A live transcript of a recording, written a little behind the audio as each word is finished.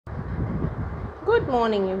Good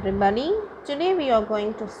morning, everybody. Today we are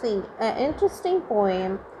going to see an interesting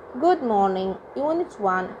poem, Good Morning, Unit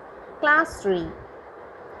 1, Class 3.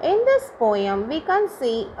 In this poem, we can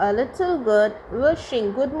see a little girl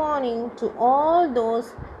wishing good morning to all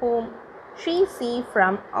those whom she sees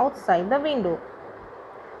from outside the window.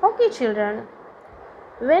 Okay, children,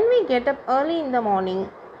 when we get up early in the morning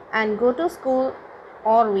and go to school,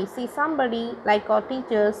 or we see somebody like our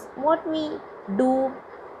teachers, what we do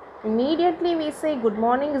immediately we say good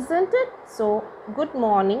morning, isn't it? So, good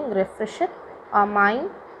morning refreshes our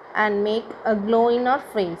mind and make a glow in our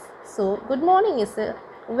face. So, good morning is a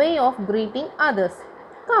way of greeting others.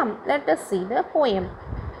 Come, let us see the poem.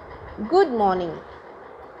 Good morning.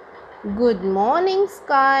 Good morning,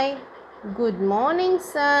 sky. Good morning,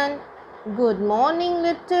 sun. Good morning,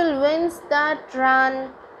 little winds that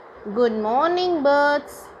run. Good morning,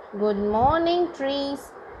 birds. Good morning,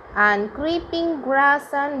 trees. And creeping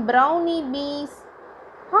grass and brownie bees.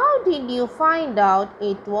 How did you find out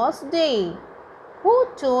it was day? Who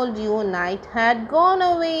told you night had gone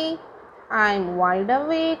away? I'm wide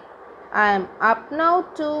awake. I'm up now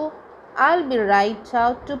too. I'll be right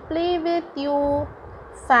out to play with you.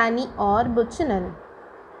 Fanny or Buchanan.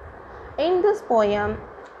 In this poem,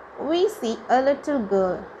 we see a little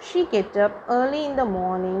girl. She gets up early in the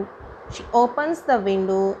morning. She opens the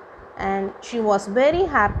window and she was very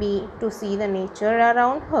happy to see the nature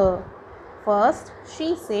around her. First,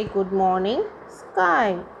 she say good morning,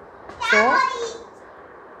 sky. So,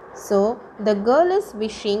 so the girl is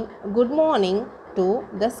wishing good morning to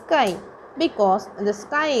the sky because the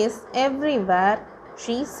sky is everywhere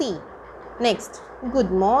she see. Next, good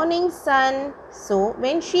morning sun. So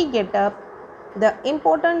when she get up, the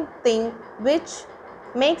important thing which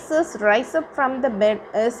makes us rise up from the bed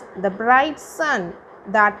is the bright sun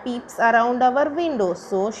that peeps around our window.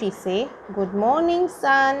 So she say, good morning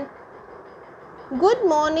sun. Good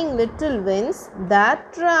morning little winds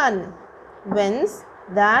that run. Winds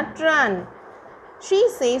that run. She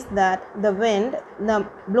says that the wind, the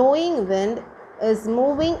blowing wind, is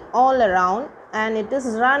moving all around and it is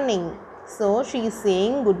running. So she is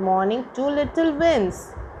saying good morning to little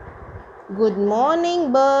winds. Good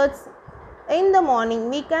morning, birds. In the morning,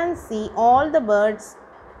 we can see all the birds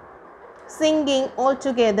singing all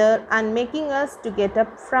together and making us to get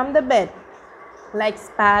up from the bed, like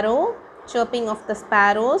sparrow, chirping of the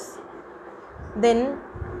sparrows, then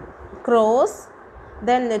crows,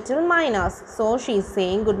 then little miners. So she is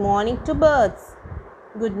saying good morning to birds.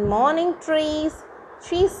 Good morning, trees.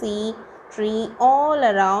 She see tree all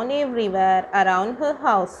around everywhere around her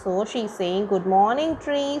house. So she is saying good morning,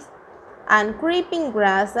 trees. And creeping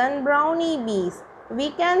grass and brownie bees.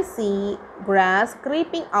 We can see grass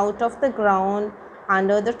creeping out of the ground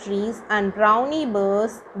under the trees and brownie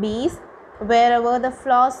bees wherever the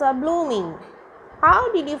flowers are blooming. How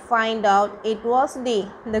did you find out it was day?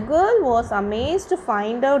 The girl was amazed to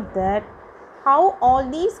find out that how all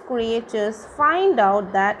these creatures find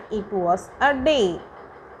out that it was a day.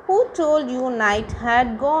 Who told you night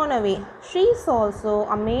had gone away? She is also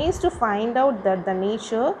amazed to find out that the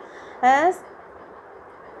nature has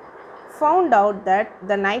found out that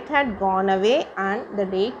the night had gone away and the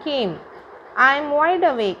day came. I am wide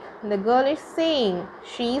awake, the girl is saying.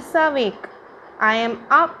 She is awake. I am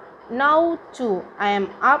up now too. I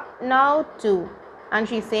am up now too. And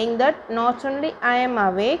she is saying that not only I am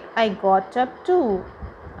awake, I got up too.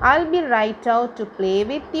 I'll be right out to play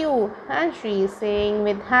with you. And she is saying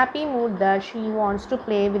with happy mood that she wants to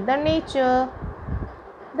play with the nature.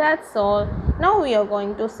 That's all. Now we are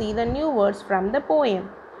going to see the new words from the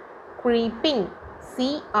poem. Creeping.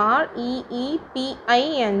 Creeping.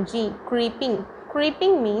 Creeping.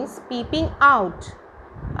 Creeping means peeping out.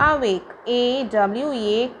 Awake.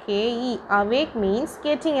 Awake. Awake means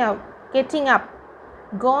getting out, getting up.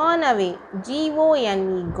 Gone away.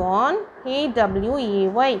 Gone. Gone.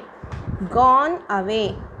 Away. Gone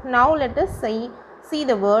away. Now let us see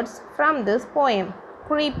the words from this poem.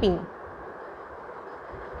 Creeping.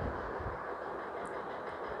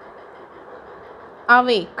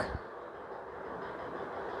 Awake.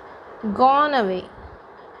 Gone away.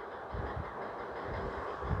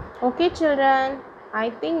 Okay, children, I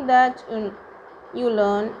think that you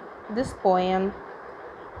learn this poem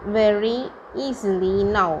very easily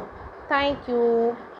now. Thank you.